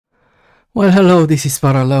Well, hello, this is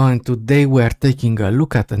Paraleo, and today we are taking a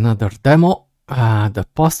look at another demo, the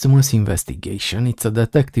Posthumous Investigation. It's a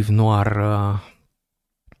detective noir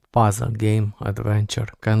puzzle game, adventure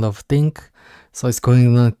kind of thing. So it's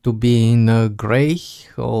going to be in gray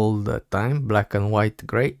all the time, black and white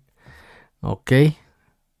gray. Okay,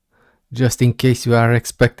 just in case you are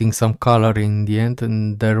expecting some color in the end,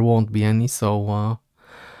 and there won't be any, so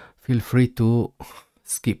feel free to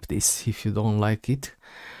skip this if you don't like it.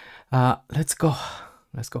 Let's go.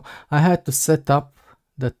 I had to set up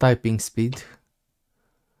the typing speed.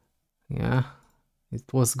 Yeah, it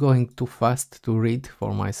was going too fast to read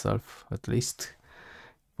for myself, at least.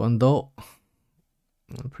 Even though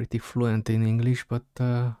I'm pretty fluent in English, but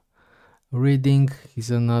reading is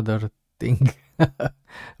another thing.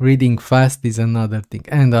 Reading fast is another thing,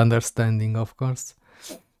 and understanding, of course.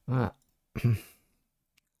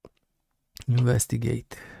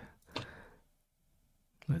 Investigate.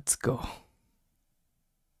 Let's go.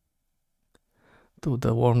 To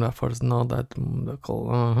the warm first know that the call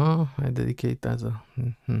I dedicate as a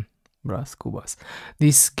brass cubas.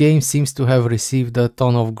 This game seems to have received a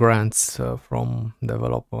ton of grants from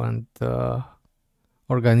development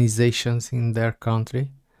organizations in their country.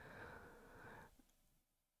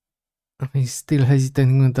 I'm still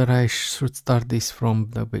hesitating whether I should start this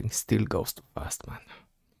from the beginning. Still goes too fast, man.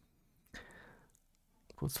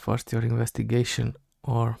 Put first your investigation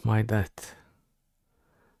or my death.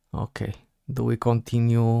 Okay. Do we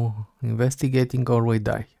continue investigating or we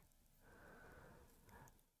die?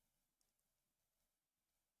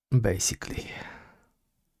 Basically.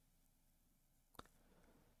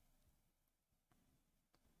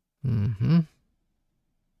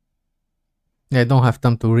 I don't have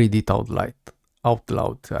time to read it out loud.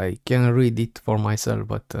 I can read it for myself,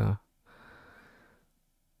 but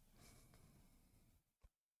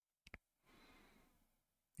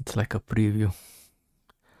it's like a preview.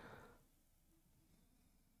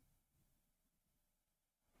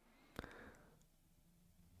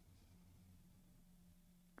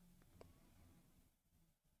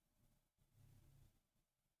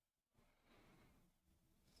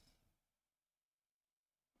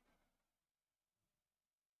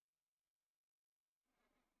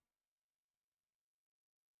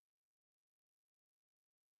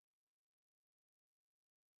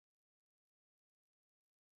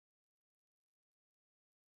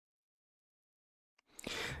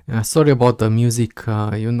 Sorry about the music,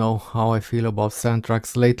 you know how I feel about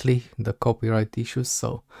soundtracks lately, the copyright issues,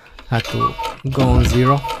 so had to go on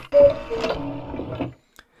 0.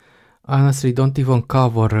 Honestly, don't even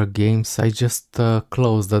cover games, I just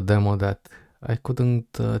closed the demo that I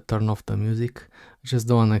couldn't turn off the music. I just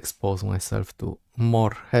don't want to expose myself to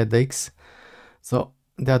more headaches. So,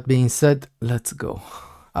 that being said, let's go.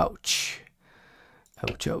 Ouch.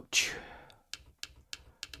 Ouch, ouch.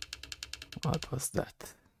 What was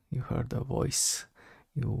that? You heard a voice.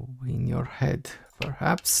 You in your head,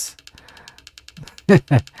 perhaps?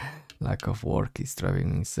 Lack of work is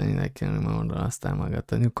driving me insane. I can't remember the last time I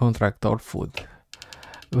got a new contract or food.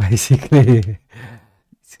 Basically,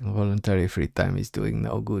 involuntary free time is doing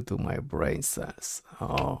no good to my brain cells.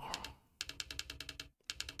 Oh.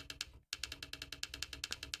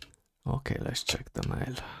 Okay, let's check the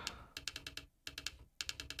mail.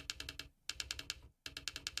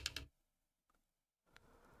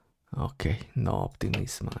 Okay, no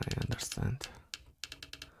optimism, I understand.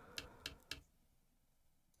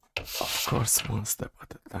 Of course, one step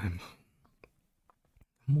at a time.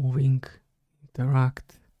 Moving,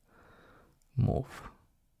 interact, move.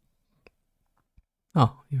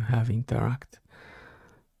 Oh, you have interact.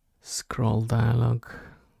 Scroll dialog.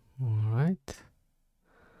 Alright.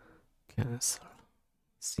 Cancel.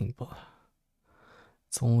 Simple.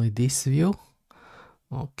 It's only this view.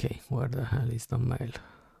 Okay, where the hell is the mail?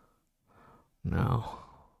 Now.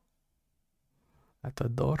 At the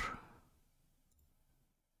door.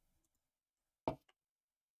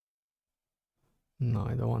 No,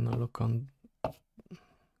 I don't want to look on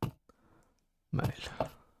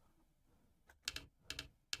mail.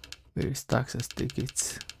 Where is taxes,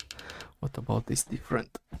 tickets? What about this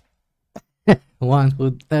different? One,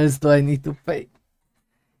 who else do I need to pay?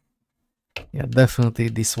 Yeah, definitely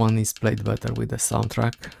this one is played better with the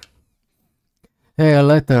soundtrack. Hey, a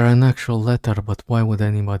letter, an actual letter, but why would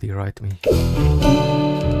anybody write me?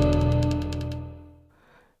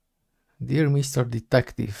 Dear Mr.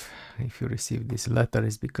 Detective, if you receive this letter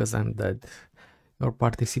is because I'm dead. Your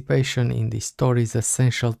participation in this story is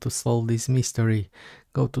essential to solve this mystery.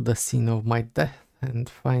 Go to the scene of my death and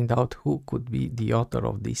find out who could be the author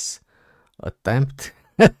of this attempt.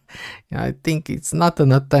 I think it's not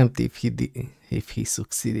an attempt if he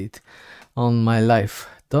succeeded. on my life.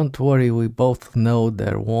 Don't worry, we both know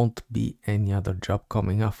there won't be any other job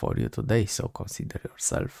coming up for you today, so consider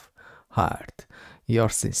yourself hired.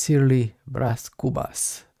 Yours sincerely, Brass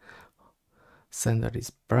Kubas. Sender is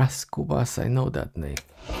Brass Kubas, I know that name.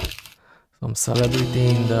 Some celebrity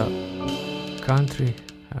in the country,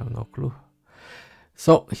 I have no clue.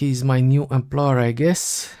 So he's my new employer, I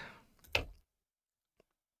guess.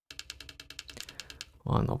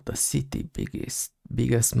 One of the city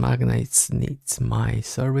biggest magnates needs my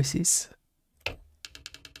services.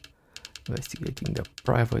 Investigating the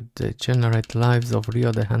private degenerate lives of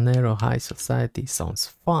Rio de Janeiro high society sounds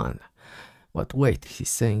fun. But wait, he's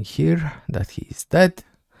saying here that he is dead.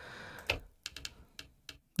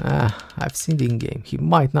 I've seen the in-game. He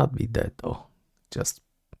might not be dead though. Just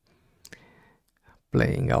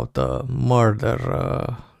playing out a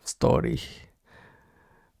murder story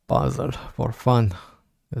puzzle for fun.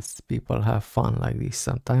 Because people have fun like this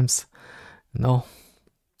sometimes. No,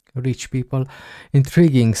 rich people.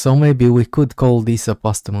 Intriguing, so maybe we could call this a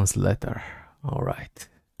posthumous letter. Alright,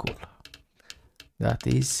 cool. That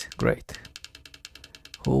is great.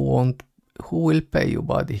 Who will pay you,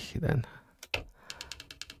 buddy, then?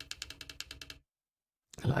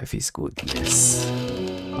 Life is good, yes.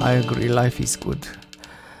 I agree, life is good.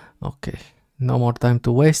 Okay, no more time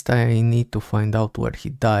to waste. I need to find out where he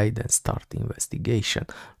died and start the investigation.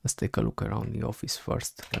 Let's take a look around the office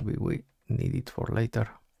first. Maybe we need it for later.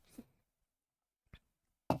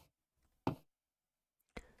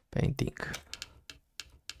 Painting.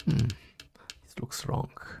 This looks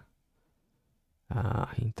wrong.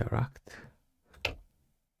 Interact.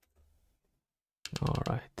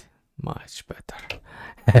 Alright, much better.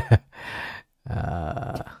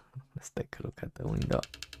 Let's take a look at the window.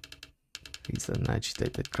 It's an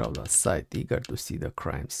agitated crowd outside, eager to see the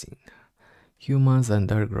crime scene. Humans and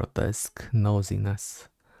their grotesque nosiness.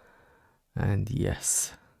 And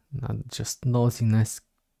yes, not just nosiness,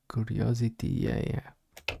 curiosity, yeah.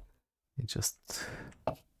 It just...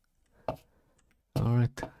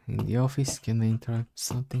 Alright, in the office, can I interrupt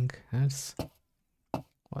something else?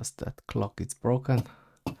 What's that clock? It's broken.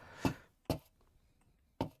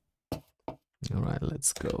 Alright,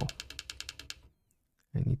 let's go.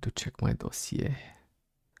 I need to check my dossier.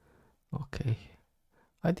 Okay,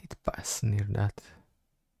 I did pass near that.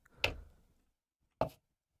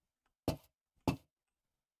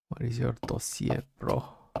 What is your dossier, bro?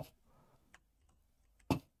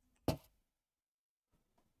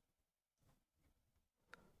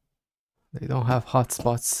 They don't have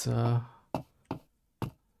hotspots.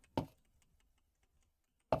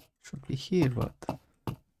 Should be here, but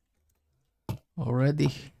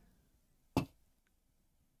already.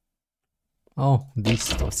 Oh, this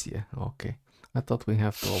dossier. Okay, I thought we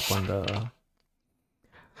have to open the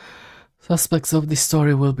suspects of this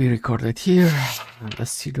story will be recorded here, and the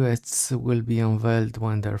silhouettes will be unveiled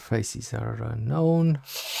when their faces are known.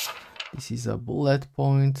 This is a bullet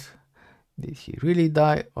point. Did he really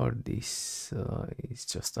die, or this is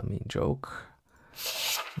just a mean joke?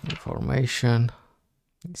 Information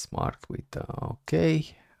is marked with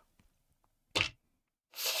OK.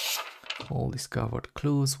 All discovered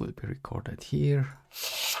clues will be recorded here.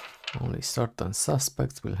 Only certain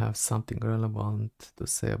suspects will have something relevant to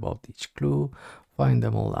say about each clue. Find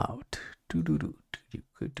them all out. Two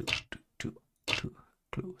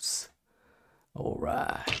clues. All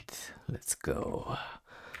right, let's go.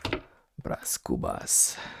 Brass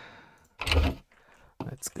Kubas.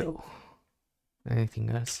 Let's go.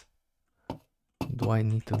 Anything else? Do I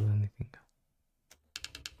need to do anything?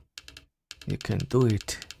 You can do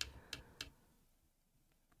it.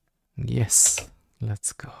 Yes,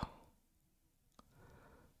 let's go.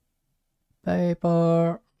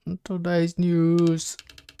 Paper, today's news.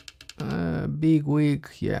 Big wig.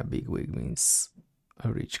 Yeah, big wig means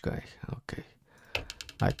a rich guy. Okay,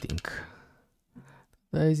 I think.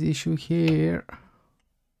 Today's issue here.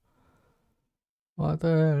 What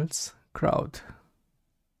else? Crowd.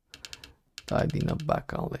 Died in a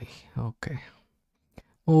back alley. Okay.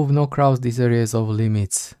 Move, no crowds. This area is off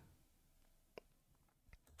limits.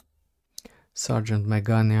 Sergeant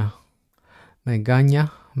Megania,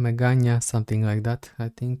 something like that, I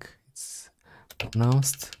think it's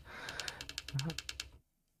pronounced.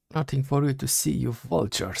 Nothing for you to see, you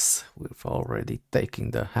vultures. We've already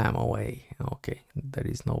taken the ham away. Okay, there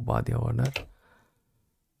is nobody over there.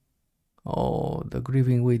 Oh, the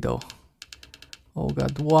grieving widow. Oh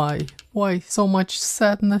God, why? Why so much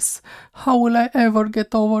sadness? How will I ever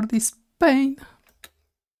get over this pain?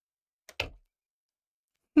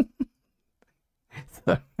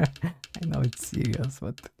 I know it's serious,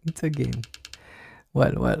 but it's a game.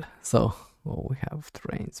 Well, so Oh, we have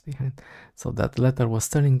trains behind. So that letter was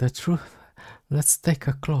telling the truth. Let's take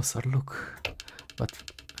a closer look. But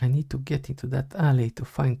I need to get into that alley to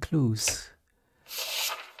find clues.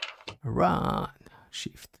 Run!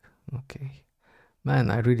 Shift. Okay. Man,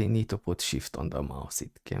 I really need to put shift on the mouse.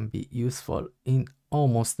 It can be useful in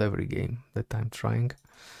almost every game that I'm trying.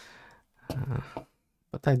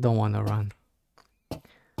 But I don't want to run.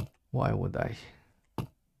 Why would I?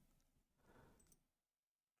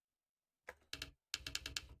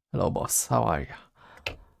 Hello, boss. How are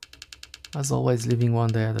you? As always, living one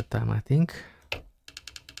day at a time, I think.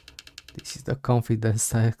 This is the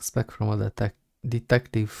confidence I expect from a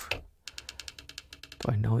detective.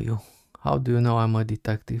 Do I know you? How do you know I'm a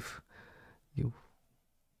detective? You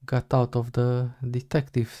got out of the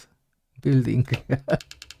detective building.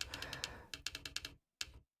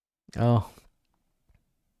 Oh,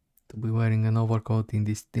 to be wearing an overcoat in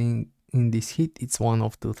this heat, it's one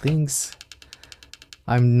of two things.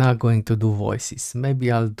 I'm not going to do voices.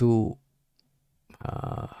 Maybe I'll do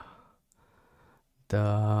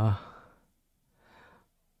the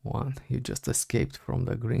one you just escaped from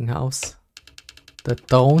the greenhouse, the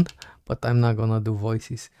tone, but I'm not gonna do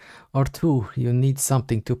voices. Or two, you need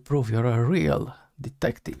something to prove you're a real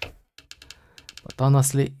detective. But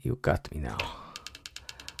honestly, you got me now.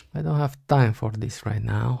 I don't have time for this right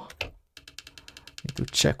now. Need to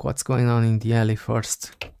check what's going on in the alley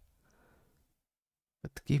first.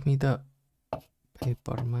 But give me the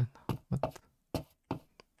paper, man. What?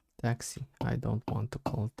 Taxi. I don't want to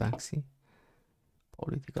call taxi.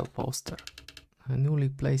 Political poster. A newly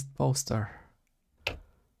placed poster.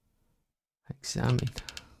 Examine.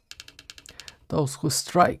 Those who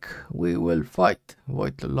strike, we will fight.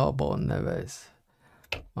 Voit Lobo Neves.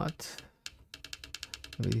 What?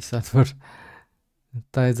 Maybe this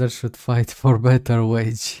advertiser should fight for better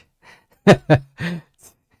wage.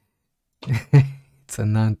 It's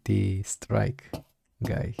an anti-strike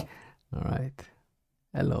guy. Alright.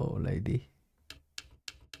 Hello, lady.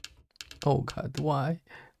 Oh god, why?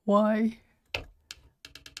 Why?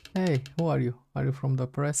 Hey, who are you? Are you from the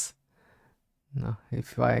press? No,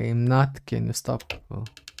 if I am not, can you stop?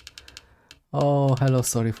 Oh, hello,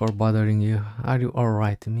 sorry for bothering you. Are you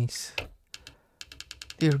alright, miss?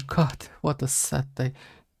 Dear God, what a sad day.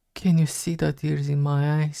 Can you see the tears in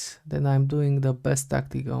my eyes? Then I'm doing the best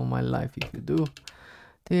tactic of my life if you do.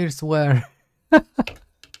 Tears where?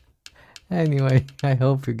 Anyway, I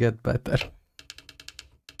hope you get better.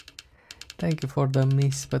 Thank you for the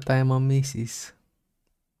miss, but I'm a missus.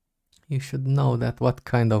 You should know that. What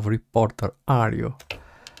kind of reporter are you?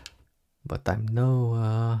 But I'm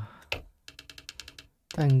no...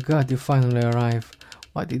 Thank God you finally arrived.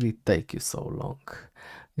 Why did it take you so long?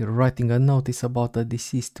 You're writing a notice about a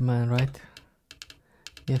deceased man, right?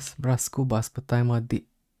 Yes, Brass Cubas, but I'm a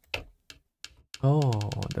Oh,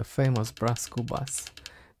 the famous Brass Cubas.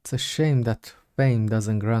 It's a shame that fame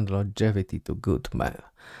doesn't grant longevity to good men.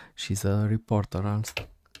 She's a reporter also.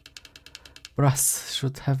 Brass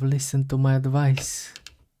should have listened to my advice.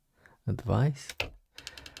 Advice?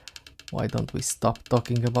 Why don't we stop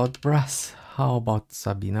talking about Brass? How about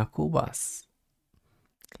Sabina Cubas?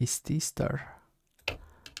 His sister.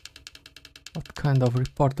 What kind of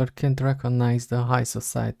reporter can't recognize the high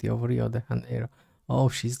society of Rio de Janeiro? Oh,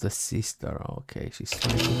 she's the sister. Okay, she's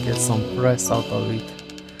trying to get some press out of it.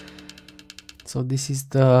 So this is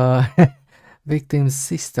the victim's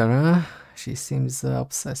sister, huh? She seems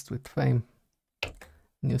obsessed with fame.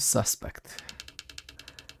 New suspect.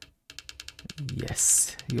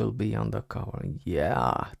 Yes, you'll be on the cover.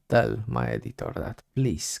 Yeah, tell my editor that.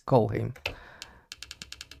 Please, call him.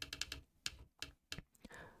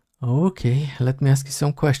 Okay, let me ask you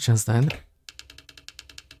some questions then.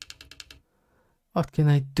 What can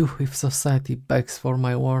I do if society begs for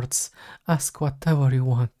my words? Ask whatever you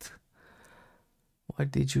want. Where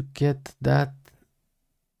did you get that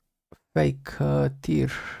fake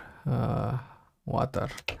tear water?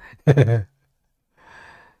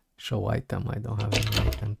 Show item. I don't have any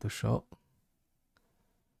item to show.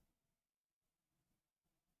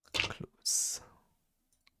 Clues.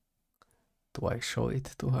 Do I show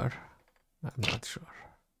it to her? I'm not sure.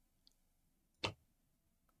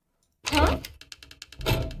 Huh?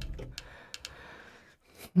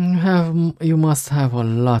 You must have a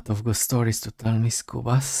lot of good stories to tell, Miss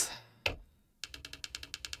Cubas.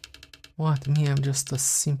 What, me? I'm just a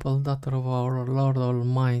simple daughter of our Lord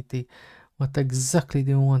Almighty. What exactly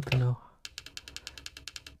do you want to know?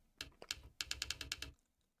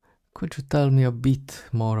 Could you tell me a bit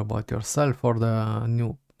more about yourself or the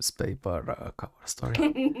newspaper cover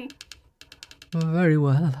story? Very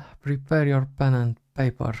well. Prepare your pen and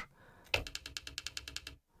paper.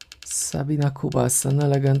 Sabina Kubas, an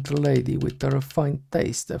elegant lady with a refined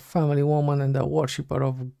taste, a family woman and a worshipper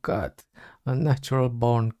of God, a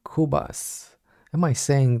natural-born Kubas. Am I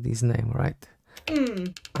saying this name right?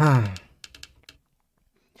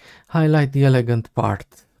 Highlight the elegant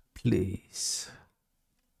part, please.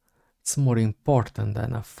 It's more important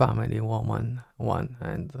than a family woman one,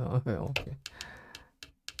 and okay.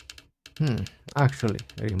 Actually,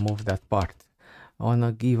 remove that part. I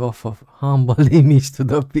wanna give off a humble image to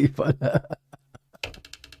the people.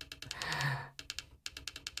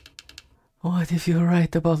 What if you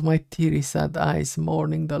write about my teary sad eyes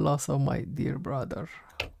mourning the loss of my dear brother?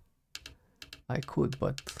 I could,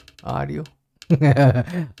 but are you?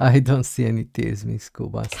 I don't see any tears, Miss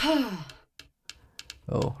Kubas.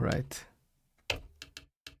 Oh, right.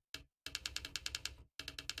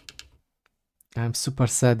 I'm super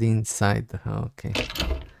sad inside. Okay.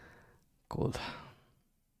 Cool.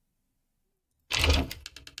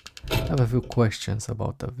 I have a few questions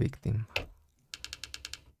about the victim.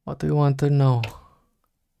 What do you want to know?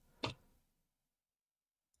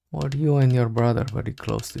 Were you and your brother very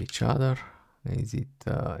close to each other? Is it,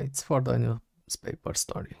 it's for the newspaper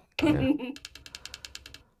story. Yeah.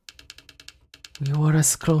 We were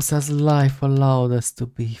as close as life allowed us to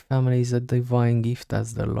be. Family is a divine gift,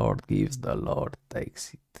 as the Lord gives, the Lord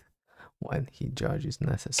takes it when He judges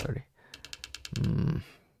necessary.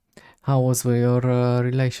 How was your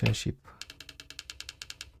relationship?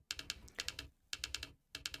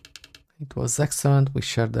 It was excellent. We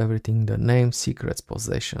shared everything, the name, secrets,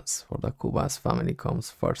 possessions. For the Kubas, family comes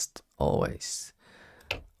first, always.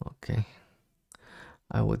 Okay.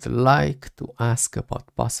 I would like to ask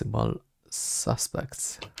about possible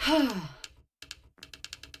suspects.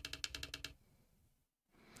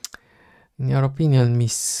 In your opinion,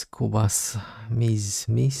 Miss Kubas, Miss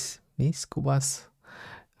Kubas,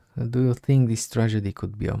 do you think this tragedy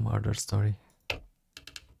could be a murder story?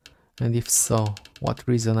 And if so, what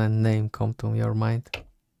reason and name come to your mind?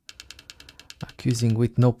 Accusing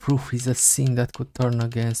with no proof is a sin that could turn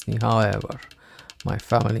against me. However, my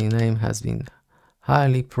family name has been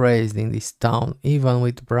highly praised in this town, even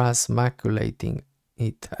with brass maculating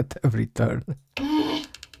it at every turn.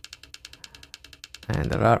 And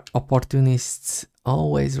there are opportunists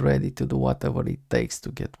always ready to do whatever it takes to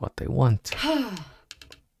get what they want.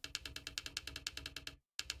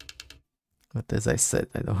 But as I said,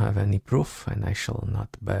 I don't have any proof, and I shall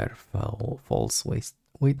not bear false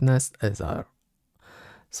witness as our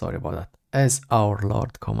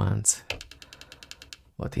Lord commands.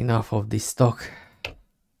 But enough of this talk.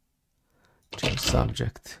 Change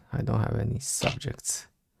subject. I don't have any subjects.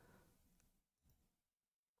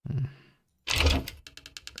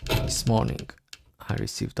 This morning I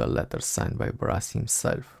received a letter signed by Brass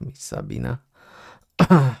himself, Miss Sabina.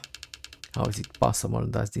 How is it possible?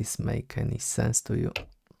 Does this make any sense to you?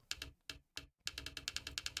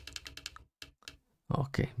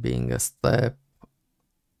 Okay, being a step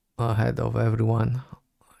ahead of everyone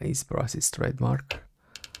is Brass's trademark.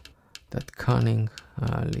 That cunning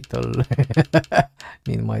little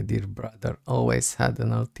mean my dear brother always had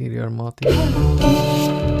an ulterior motive.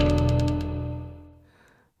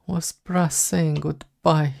 Was Brass saying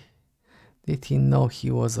goodbye? Did he know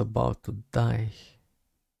he was about to die?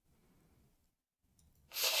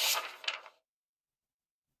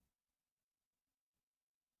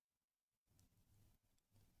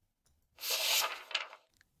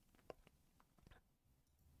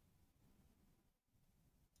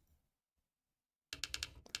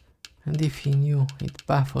 And if he knew, it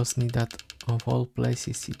baffles me that of all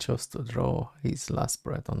places he chose to draw his last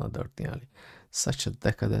breath on a dirty alley. Such a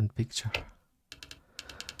decadent picture.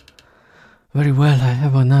 Very well, I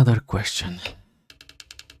have another question.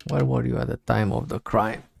 Where were you at the time of the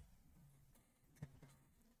crime?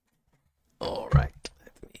 Alright,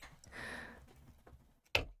 let me...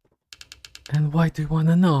 And why do you want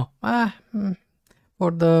to know?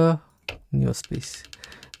 For the news piece.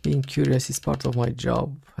 Being curious is part of my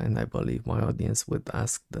job, and I believe my audience would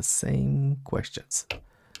ask the same questions.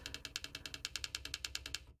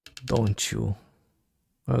 Don't you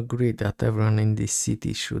agree that everyone in this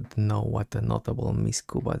city should know what the notable Miss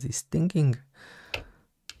Kubas is thinking?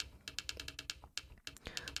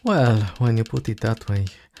 Well, when you put it that way,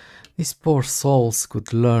 these poor souls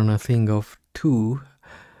could learn a thing of two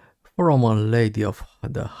from a lady of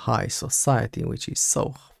the high society, which is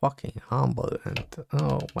so fucking humble, and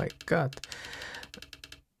oh my god.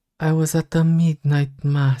 I was at a midnight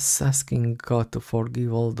mass asking God to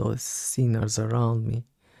forgive all those sinners around me.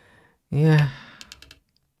 Yeah,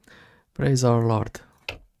 praise our Lord.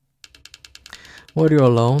 Were you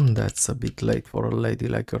alone? That's a bit late for a lady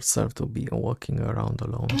like yourself to be walking around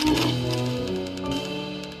alone.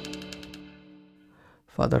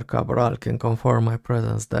 Father Cabral can confirm my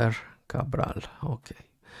presence there. Cabral, okay.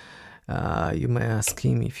 You may ask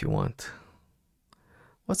him if you want.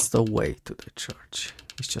 What's the way to the church?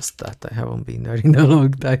 It's just that I haven't been there in a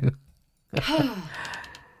long time.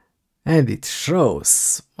 And it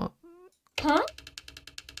shows. Huh?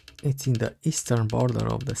 It's in the eastern border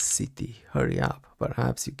of the city. Hurry up.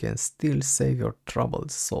 Perhaps you can still save your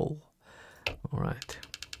troubled soul. Alright.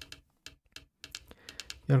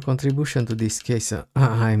 Your contribution to this case,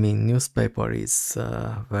 I mean newspaper, is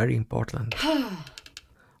very important.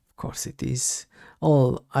 Of course it is.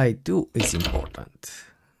 All I do is important.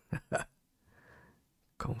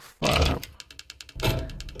 Confirm.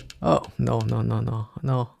 Oh, no,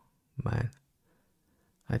 man.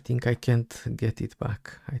 I think I can't get it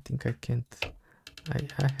back. I think I can't. I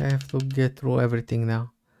have to get through everything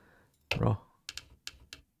now. Bro.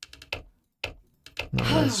 No,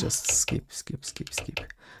 let's just skip.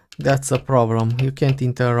 That's a problem. You can't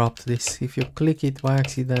interrupt this. If you click it by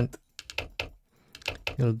accident,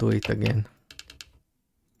 you'll do it again.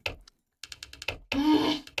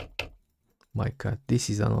 My god, this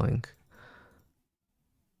is annoying.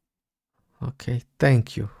 Okay,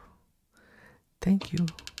 thank you. Thank you.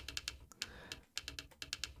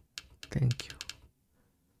 Thank you.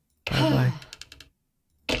 Bye-bye.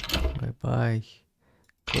 Bye-bye.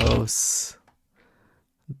 Close.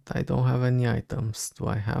 I don't have any items. Do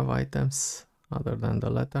I have items other than the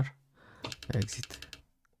letter? Exit.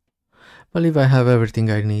 Believe I have everything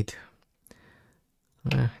I need.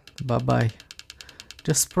 Bye-bye.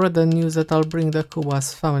 Just spread the news that I'll bring the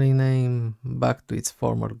Kuba's family name back to its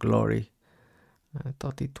former glory. I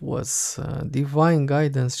thought it was divine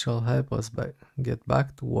guidance shall help us get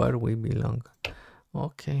back to where we belong.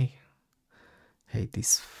 Okay. Hate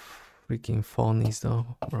these freaking phonies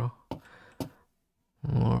though, bro.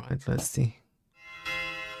 Alright, let's see.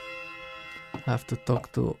 I have to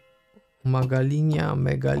talk to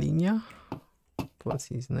Megalinia. What's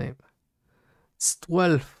his name? It's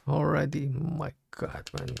 12 already. My god,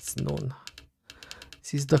 man, it's noon.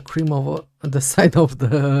 This is the cream of the side of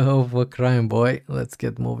a crime, boy. Let's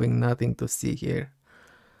get moving. Nothing to see here.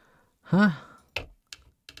 Huh?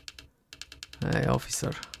 Hey,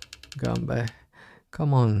 officer. Gambe.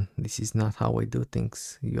 Come on, this is not how we do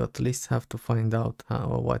things. You at least have to find out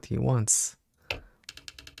what he wants.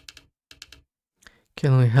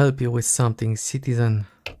 Can we help you with something, citizen?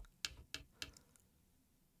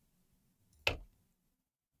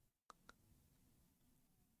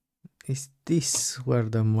 Is this where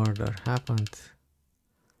the murder happened?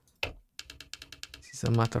 This is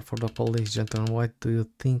a matter for the police, gentlemen. What do you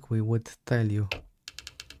think we would tell you?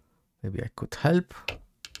 Maybe I could help?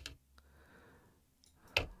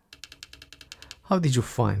 How did you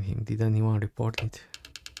find him? Did anyone report it?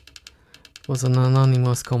 It was an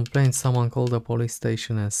anonymous complaint. Someone called the police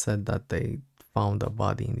station and said that they found a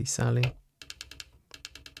body in this alley.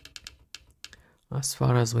 As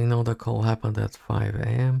far as we know, the call happened at 5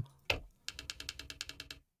 AM.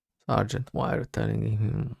 Sergeant, why are you telling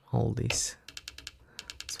him all this?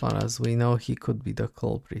 As far as we know, he could be the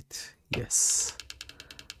culprit. Yes,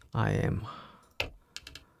 I am.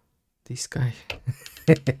 This guy.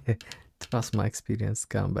 Trust my experience,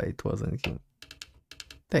 Gamba, it wasn't him.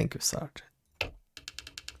 Thank you, Sergeant.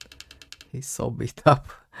 He's so beat up.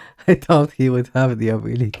 I thought he would have the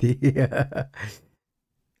ability.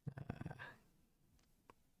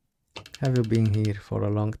 Have you been here for a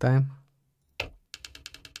long time?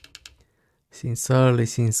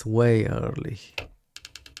 Since way early.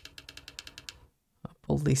 A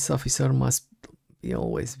police officer must be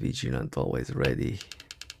always vigilant, always ready.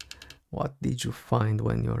 What did you find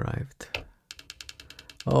when you arrived?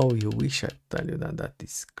 Oh, you wish I'd tell you that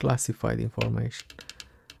is classified information.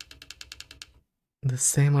 The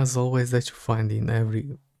same as always that you find in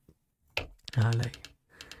every alley.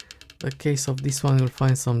 The case of this one, you'll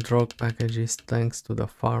find some drug packages thanks to the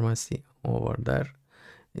pharmacy over there.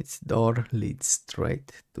 Its door leads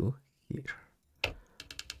straight to here.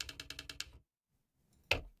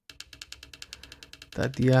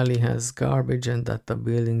 That the alley has garbage and that the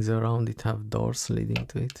buildings around it have doors leading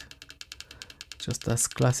to it. Just as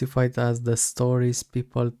classified as the stories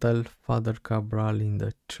people tell Father Cabral in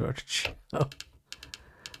the church. Oh,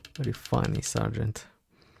 very funny, Sergeant.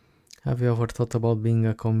 Have you ever thought about being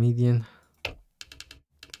a comedian?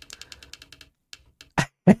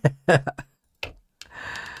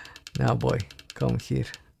 Now, boy, come here.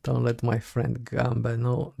 Don't let my friend Gamba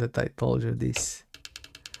know that I told you this.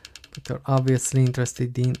 But you're obviously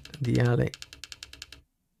interested in the alley.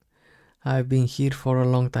 I've been here for a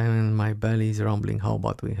long time and my belly is rumbling. How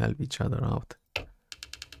about we help each other out?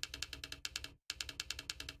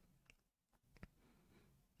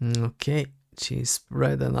 Okay, cheese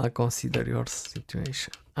bread, and I'll consider your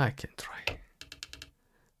situation. I can try.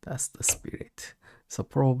 That's the spirit. So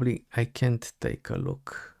probably I can't take a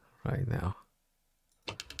look right now.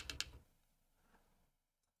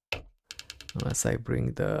 Unless I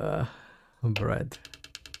bring the bread.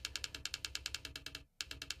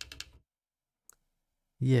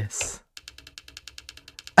 Yes.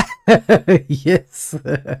 Yes.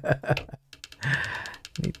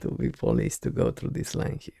 Need to be police to go through this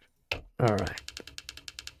line here. Alright.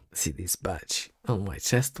 See this badge on my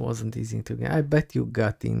chest wasn't easy to get. I bet you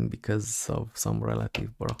got in because of some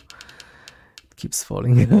relative, bro. It keeps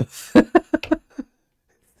falling off.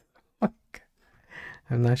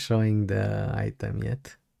 I'm not showing the item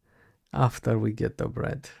yet. After we get the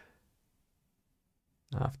bread.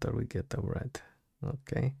 After we get the bread.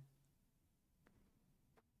 Okay.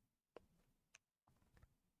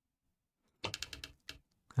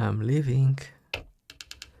 I'm leaving.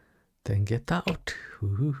 Then get out.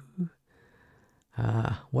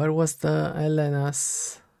 Where was the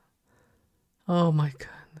Elena's? Oh my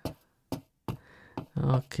god.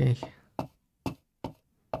 Okay.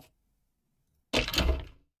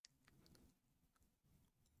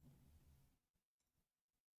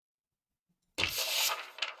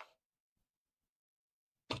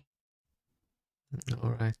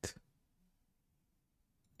 Alright.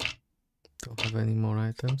 Don't have any more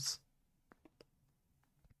items.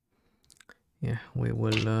 Yeah, we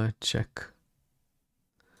will check.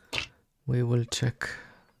 We will check.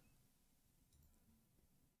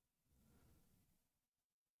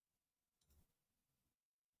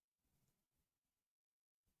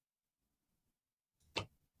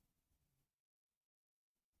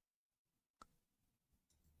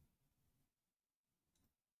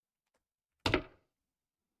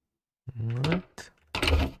 Alright.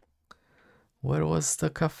 Where was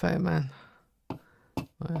the cafe, man?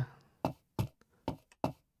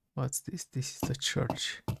 What's this? This is the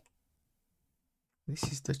church. This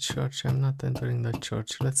is the church. I'm not entering the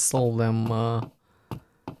church. Let's solve them.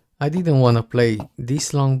 I didn't want to play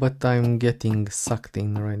this long, but I'm getting sucked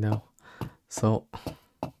in right now. So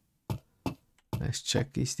let's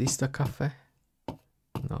check. Is this the cafe?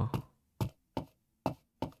 No.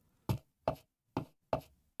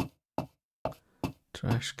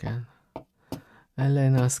 Trash can.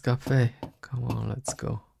 Elena's cafe. Come on, let's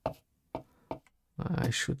go.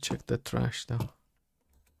 I should check the trash though.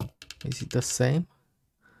 Is it the same?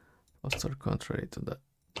 Foster contrary to the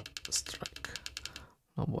strike.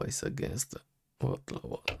 No boys against the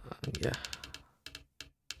bottle. Yeah.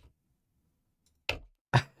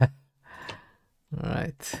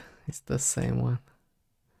 Alright, it's the same one.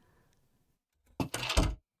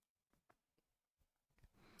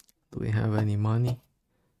 Do we have any money?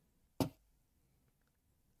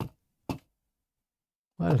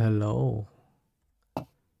 Well, hello.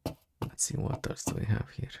 Let's see what else do we have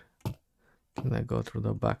here. Can I go through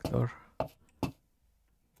the back door?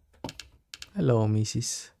 Hello,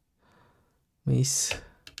 Mrs. Miss.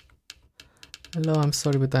 Hello, I'm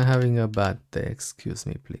sorry, but I'm having a bad day. Excuse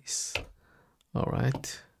me, please.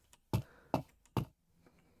 Alright.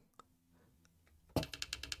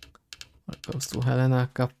 Welcome to Helena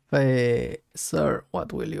Cafe. Sir,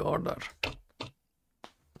 what will you order?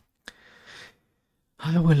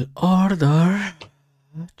 I will order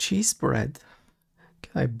cheese bread.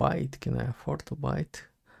 Can I buy it? Can I afford to buy it?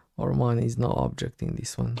 Or money is no object in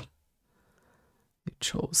this one. You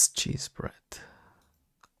chose cheese bread.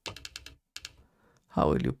 How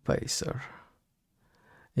will you pay, sir?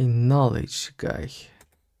 In knowledge, guy.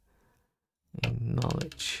 In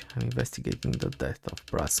knowledge. I'm investigating the death of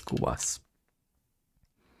Posthumous.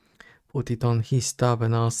 Put it on his tab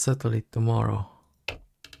and I'll settle it tomorrow.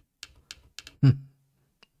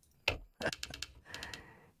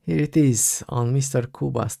 Here it is on Mr.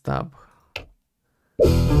 Kuba's tab.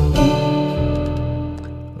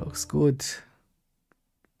 Looks good.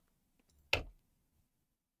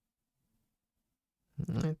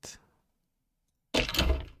 Right.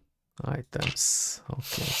 Items.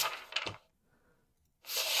 Okay.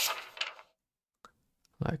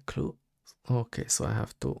 Like clue. Okay, so I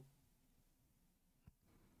have to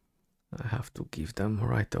give them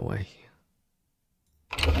right away.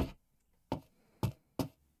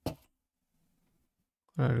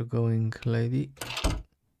 Where are you going, lady?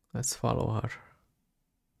 Let's follow her.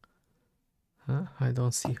 Huh? I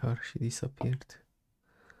don't see her. She disappeared.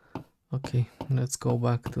 Okay, let's go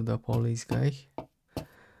back to the police guy.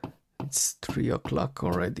 It's 3 o'clock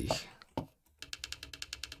already.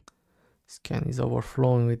 Can is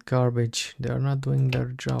overflowing with garbage. They are not doing their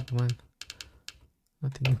job, man.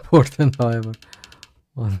 Nothing important, however.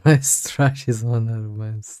 One man's trash is another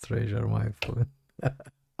man's treasure, my friend.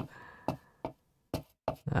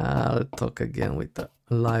 I'll talk again with the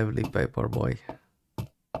lively paper boy.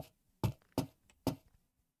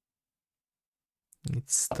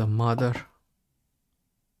 It's the mother.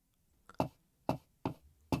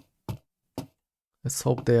 Let's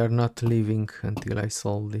hope they are not leaving until I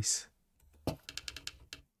solve this.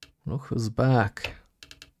 Look who's back.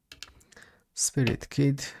 Spirit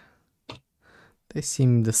Kid. They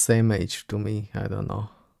seem the same age to me, I don't know.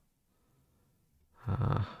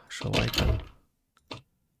 Show item.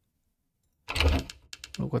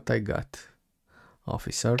 Look what I got.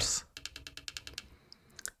 Officers.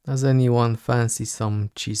 Does anyone fancy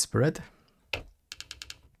some cheese bread?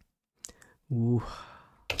 Ooh.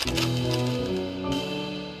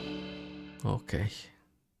 Okay.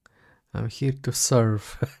 I'm here to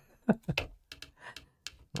serve.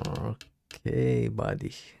 Okay,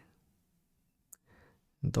 buddy.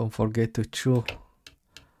 Don't forget to chew.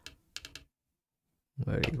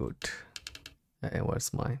 Very good. Hey,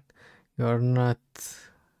 where's mine? You're not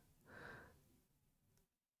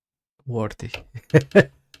worthy.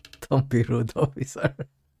 Don't be rude, officer.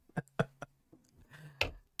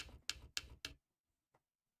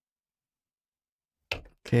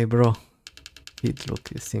 Okay, bro. Kid, look,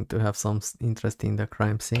 you seem to have some interest in the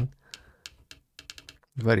crime scene.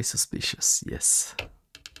 Very suspicious, yes.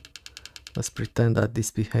 Let's pretend that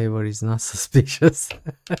this behavior is not suspicious.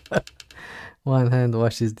 One hand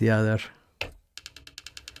washes the other.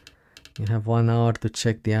 You have 1 hour to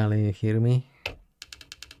check the alley, you hear me?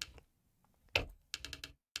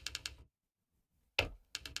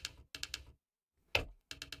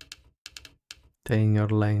 Stay in your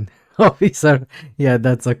lane. Officer, yeah,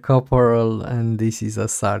 that's a corporal and this is a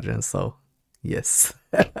sergeant, so yes.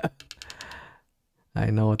 I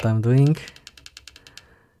know what I'm doing.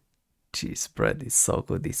 Cheese bread is so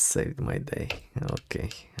good, it saved my day. Okay,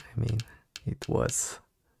 I mean, it was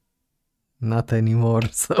not anymore,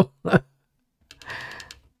 so. The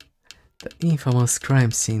infamous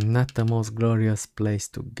crime scene, not the most glorious place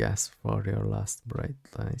to gasp for your last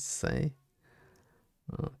breath, I say.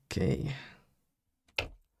 Okay.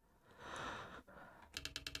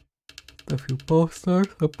 A few posters,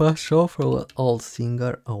 a pass show for an old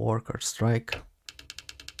singer, a worker strike.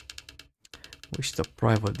 Wish the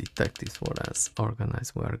private detectives were as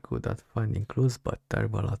organized. We are good at finding clues, but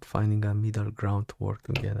terrible at finding a middle ground to work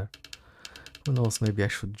together. Who knows, maybe I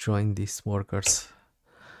should join these workers.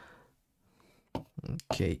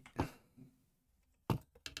 Okay.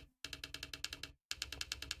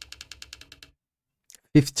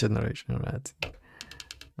 Fifth generation rats.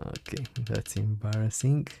 Okay, that's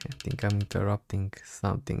embarrassing. I think I'm interrupting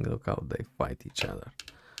something. Look how they fight each other.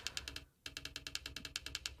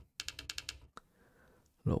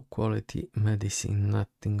 Low quality medicine,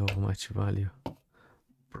 nothing of much value.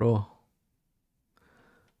 Bro.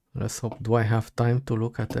 Let's hope. Do I have time to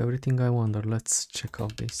look at everything? I wonder. Let's check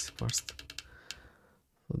out this first.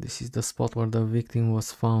 So this is the spot where the victim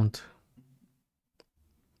was found.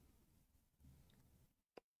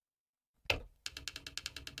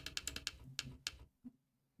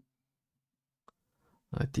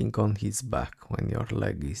 I think on his back. When your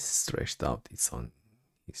leg is stretched out, it's on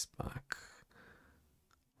his back.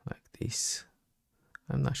 Like this.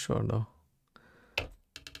 I'm not sure though.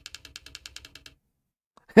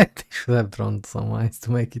 They should have drawn some lines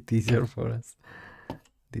to make it easier for us.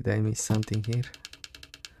 Did I miss something here?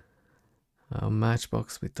 A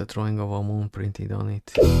matchbox with the drawing of a moon printed on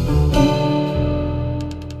it.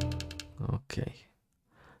 Okay.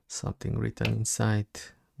 Something written inside.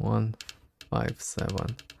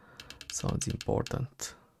 157. Sounds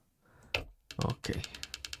important. Okay.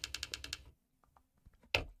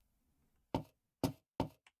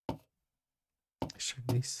 Check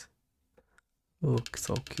this. Look,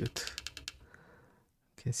 so cute.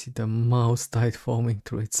 You can see the mouse died foaming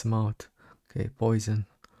through its mouth. Okay, poison.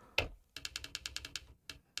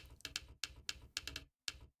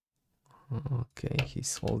 Okay,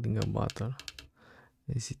 he's holding a bottle.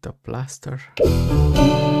 Is it a plaster?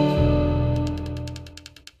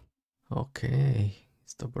 Okay,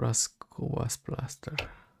 it's the brass cubas plaster.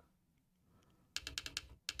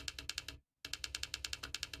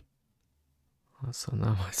 So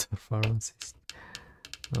now it's a pharmacist.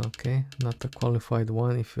 Okay, not a qualified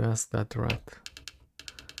one if you ask that rat.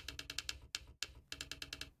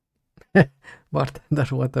 Bartender,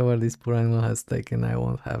 whatever this poor animal has taken, I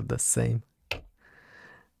won't have the same.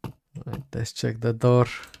 Right, let's check the door.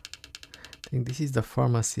 I think this is the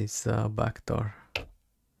pharmacist's back door.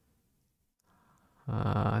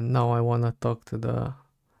 Now I wanna talk to the...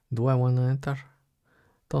 Do I wanna enter?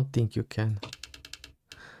 Don't think you can.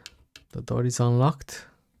 The door is unlocked.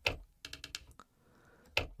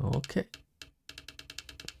 Okay.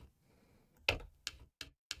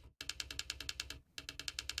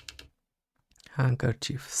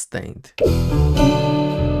 Handkerchief stained.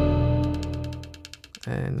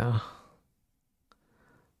 And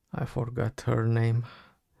I forgot her name.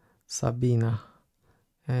 Sabina.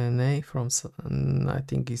 And A from... I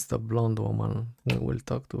think it's the blonde woman. We will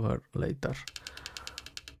talk to her later.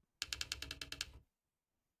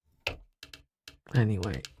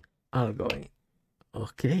 Anyway, I'll go in.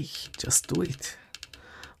 Okay, just do it.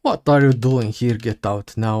 What are you doing here? Get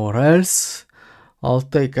out now or else I'll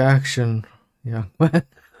take action, young man.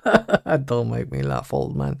 Don't make me laugh,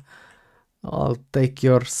 old man. I'll take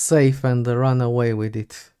your safe and run away with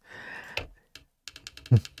it.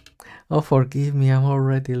 Oh, forgive me, I'm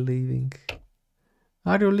already leaving.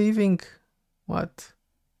 Are you leaving? What?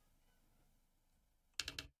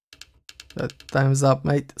 That time's up,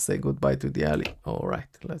 mate. Say goodbye to the alley. Alright,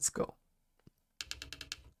 let's go.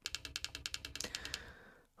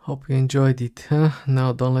 Hope you enjoyed it, huh?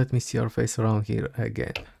 Now don't let me see your face around here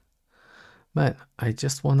again. Man, I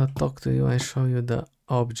just wanna talk to you and show you the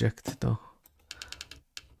object though.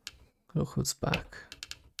 Look who's back.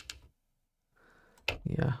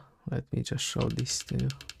 Yeah, let me just show this to you.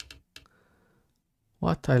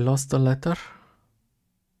 What? I lost the letter?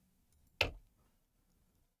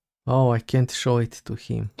 Oh, I can't show it to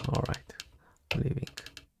him. Alright, leaving.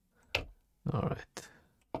 Alright.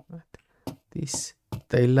 This,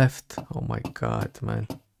 they left. Oh my god, man.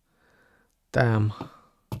 Damn.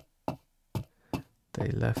 They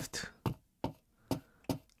left.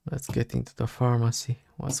 Let's get into the pharmacy.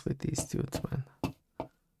 What's with these dudes, man?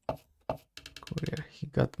 Courier, he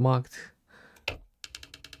got mugged.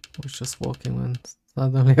 Was just walking when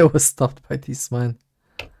suddenly I was stopped by this man.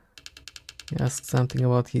 He asked something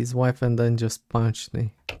about his wife and then just punched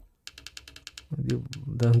me. You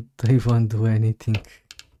don't even do anything.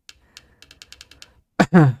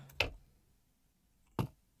 You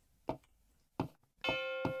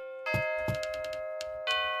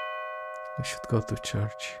should go to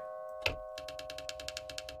church.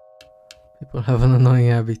 People have an annoying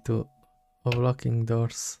habit of locking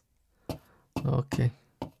doors. Okay.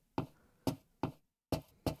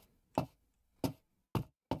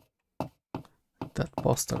 That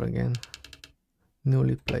poster again.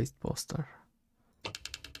 Newly placed poster.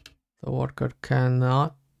 The worker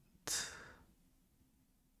cannot...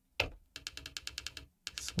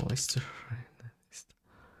 It's moisture.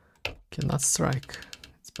 Cannot strike.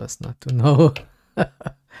 It's best not to know.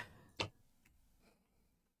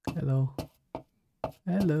 Hello.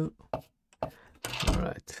 Hello.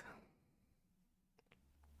 Alright.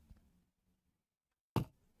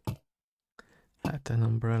 Hat and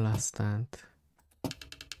umbrella stand.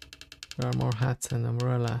 There are more hats and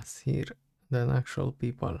umbrellas here than actual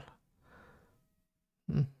people.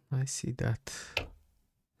 I see that.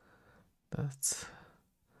 That's...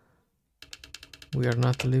 We are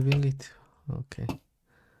not leaving it. Okay.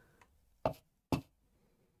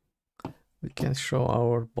 We can show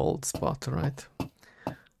our bald spot, right?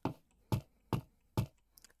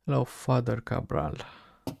 Hello, Father Cabral.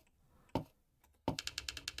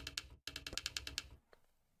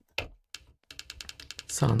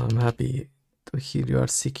 Son, I'm happy to hear you are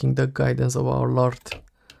seeking the guidance of our Lord.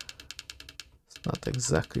 It's not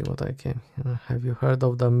exactly what I came. Have you heard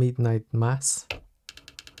of the Midnight Mass?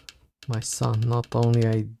 My son, not only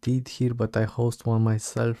I did here, but I host one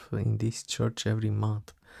myself in this church every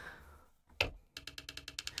month.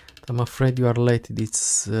 I'm afraid you are late.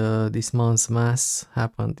 This month's mass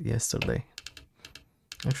happened yesterday.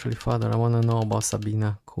 Actually, Father, I want to know about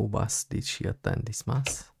Sabina Kubas. Did she attend this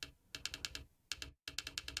mass?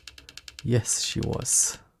 Yes, she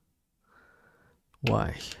was.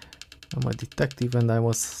 Why? I'm a detective and I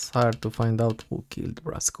was hired to find out who killed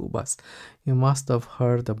Bras Kubas. You must have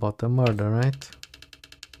heard about the murder, right?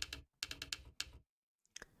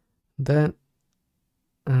 Then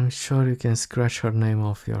I'm sure you can scratch her name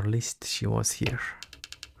off your list. She was here.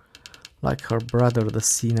 Like her brother, the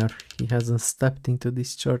sinner, he hasn't stepped into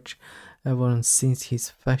this church ever since his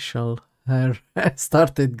facial hair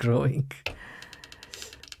started growing.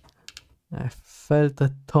 I felt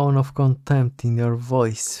a tone of contempt in your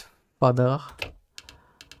voice, Father.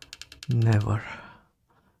 Never.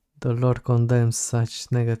 The Lord condemns such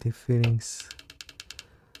negative feelings,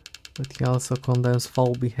 but he also condemns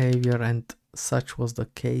foul behavior, and such was the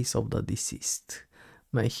case of the deceased.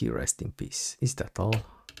 May he rest in peace. Is that all?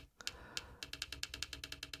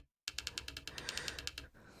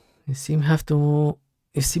 You seem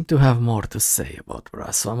to have more to say about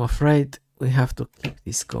brass, so I'm afraid we have to keep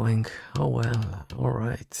this going. Oh well,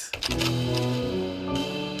 alright.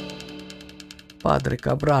 Padre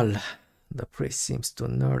Cabral. The priest seems to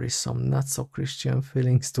nourish some not-so-Christian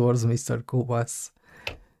feelings towards Mr. Cubas.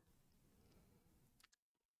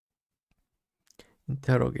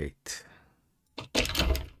 Interrogate.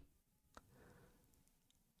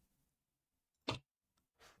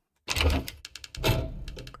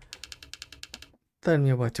 Tell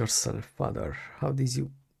me about yourself, father. How did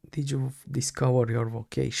you discover your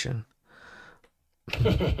vocation?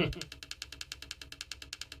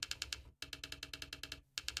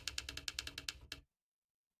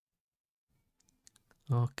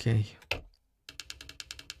 Okay.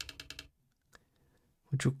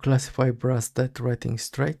 Would you classify Brass' death writing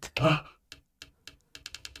straight?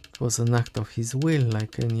 It was an act of his will,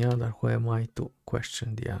 like any other. Who am I to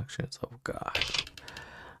question the actions of God?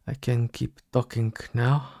 I can keep talking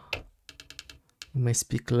now. We may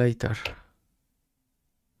speak later.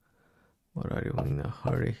 Or are you in a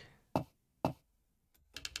hurry?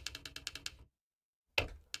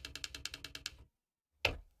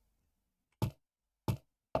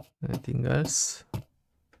 Anything else?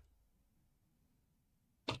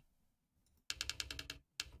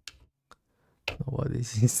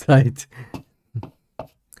 Nobody's inside.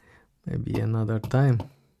 Maybe another time.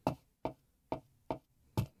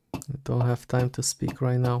 I don't have time to speak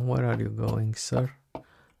right now. Where are you going, sir?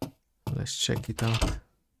 Let's check it out.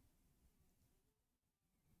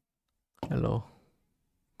 Hello.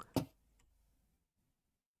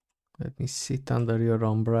 Let me sit under your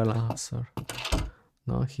umbrella, sir.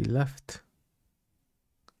 No, he left.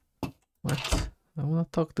 What? I want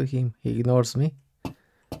to talk to him. He ignores me.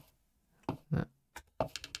 No.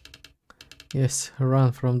 Yes,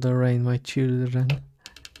 run from the rain, my children.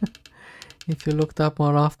 If you looked up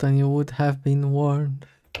more often, you would have been warned.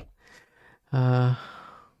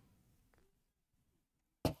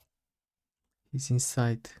 He's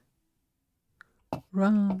inside.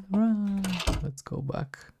 Run, run. Let's go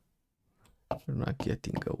back. You're not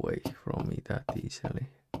getting away from me that easily.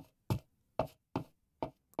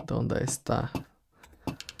 ¿Dónde está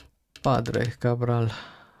Padre Cabral?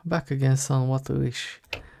 Back again, son. What do you wish?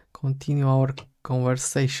 Continue our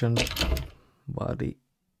conversation, buddy.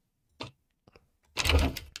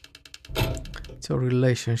 It's your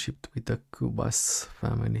relationship with the Cubas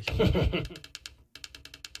family.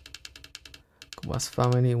 Cubas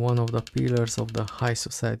family, one of the pillars of the high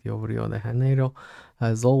society of Rio de Janeiro,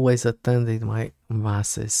 has always attended my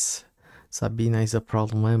masses. Sabina is a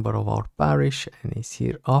proud member of our parish and is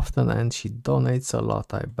here often, and she donates a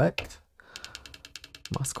lot, I bet.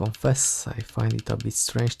 Must confess, I find it a bit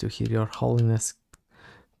strange to hear your holiness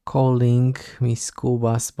calling Miss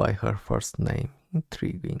Cubas by her first name.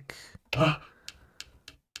 Intriguing.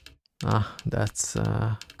 That's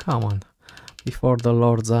come on. Before the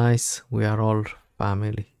Lord's eyes, we are all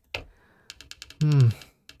family. And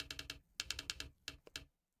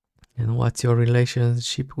what's your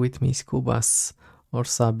relationship with Miss Cubas or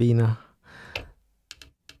Sabina?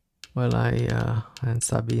 Well, I and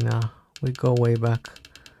Sabina, we go way back.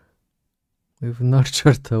 We've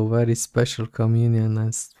nurtured a very special communion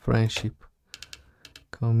and friendship.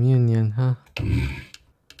 Communion, huh?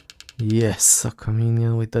 Yes, a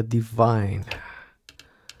communion with the divine.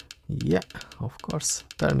 Yeah, of course.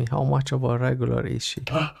 Tell me, how much of a regular is she?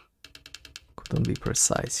 Couldn't be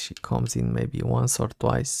precise. She comes in maybe once or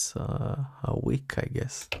twice a week, I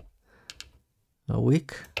guess. A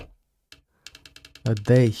week? A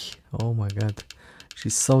day. Oh my god.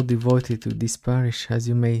 She's so devoted to this parish. As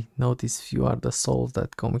you may notice, few are the souls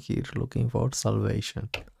that come here looking for salvation.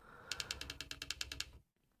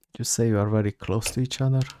 You say you are very close to each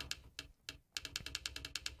other?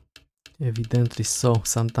 Evidently so,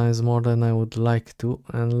 sometimes more than I would like to,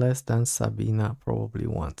 and less than Sabina probably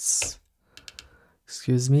wants.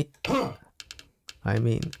 Excuse me? I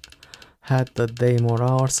mean, had the day more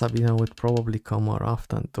hours, Sabina would probably come more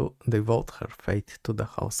often to devote her faith to the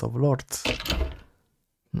House of Lords.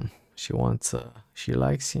 She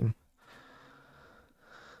likes him.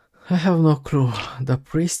 I have no clue. The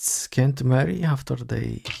priests can't marry if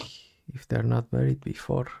they're not married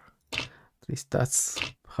before. At least that's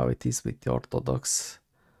how it is with the Orthodox.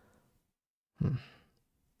 Do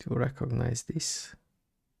you recognize this?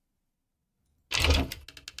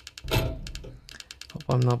 Hope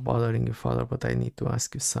I'm not bothering you, Father, but I need to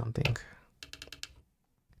ask you something.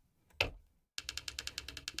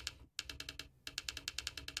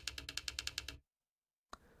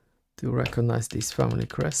 Do you recognize this family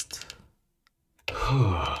crest?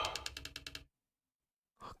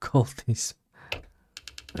 Occultism.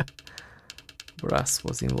 Brass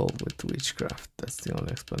was involved with witchcraft. That's the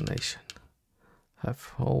only explanation.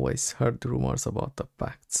 I've always heard rumors about the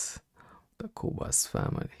pacts. The Kubas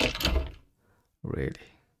family. Really?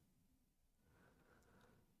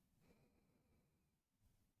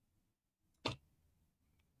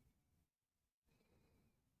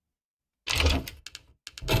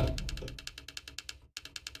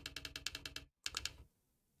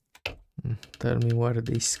 Tell me where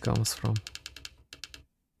this comes from.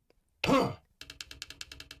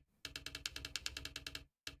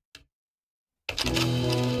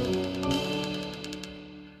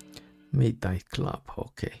 Midnight Club.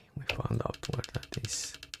 Okay, we found out where that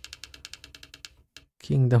is.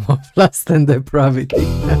 Kingdom of Lust and Depravity.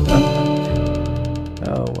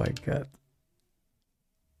 Oh my god.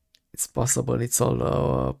 It's possible it's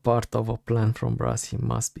all part of a plan from Brass. He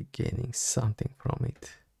must be gaining something from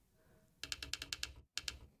it.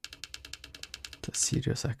 The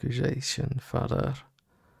serious accusation, father.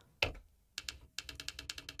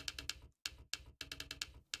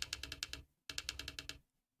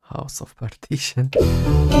 House of Perdition.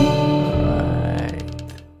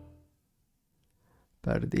 Right.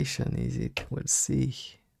 Perdition is it? We'll see.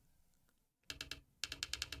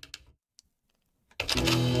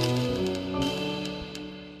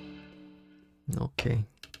 Okay.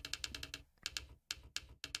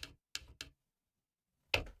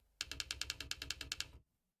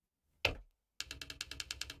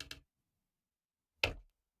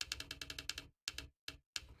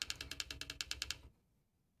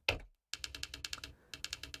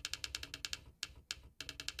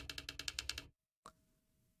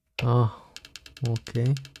 Oh,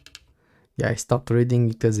 okay. Yeah, I stopped reading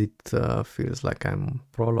because it feels like I'm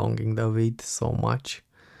prolonging the vid so much.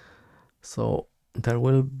 So there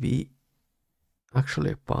will be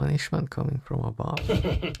actually a punishment coming from above.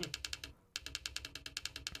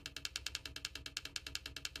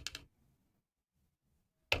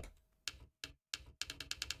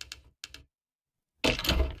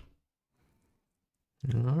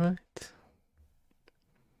 All right.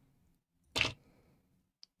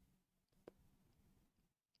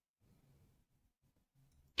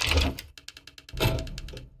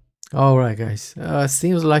 All right, guys.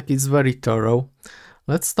 Seems like it's very thorough.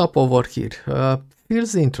 Let's stop over here.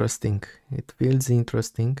 Feels interesting. It feels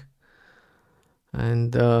interesting.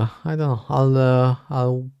 And I don't know.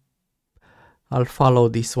 I'll follow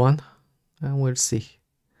this one, and we'll see.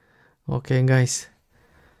 Okay, guys.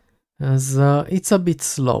 As it's a bit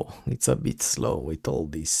slow. It's a bit slow with all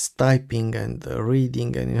this typing and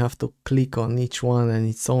reading, and you have to click on each one, and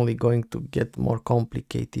it's only going to get more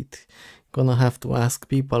complicated. Gonna have to ask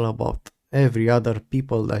people about every other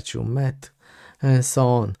people that you met, and so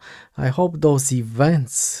on. I hope those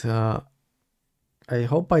events. I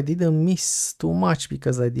hope I didn't miss too much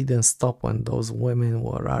because I didn't stop when those women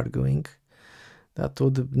were arguing. That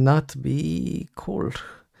would not be cool,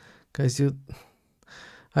 because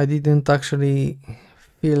I didn't actually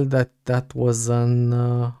feel that that was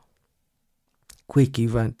an quick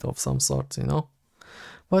event of some sort, you know.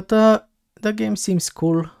 But the game seems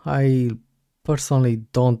cool. I personally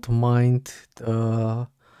don't mind the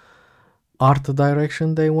art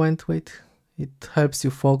direction they went with. It helps you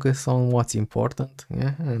focus on what's important,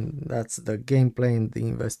 yeah, and that's the gameplay and the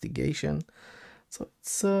investigation. So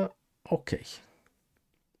it's okay.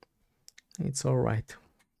 It's all right.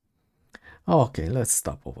 Okay, let's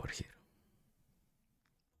stop over here.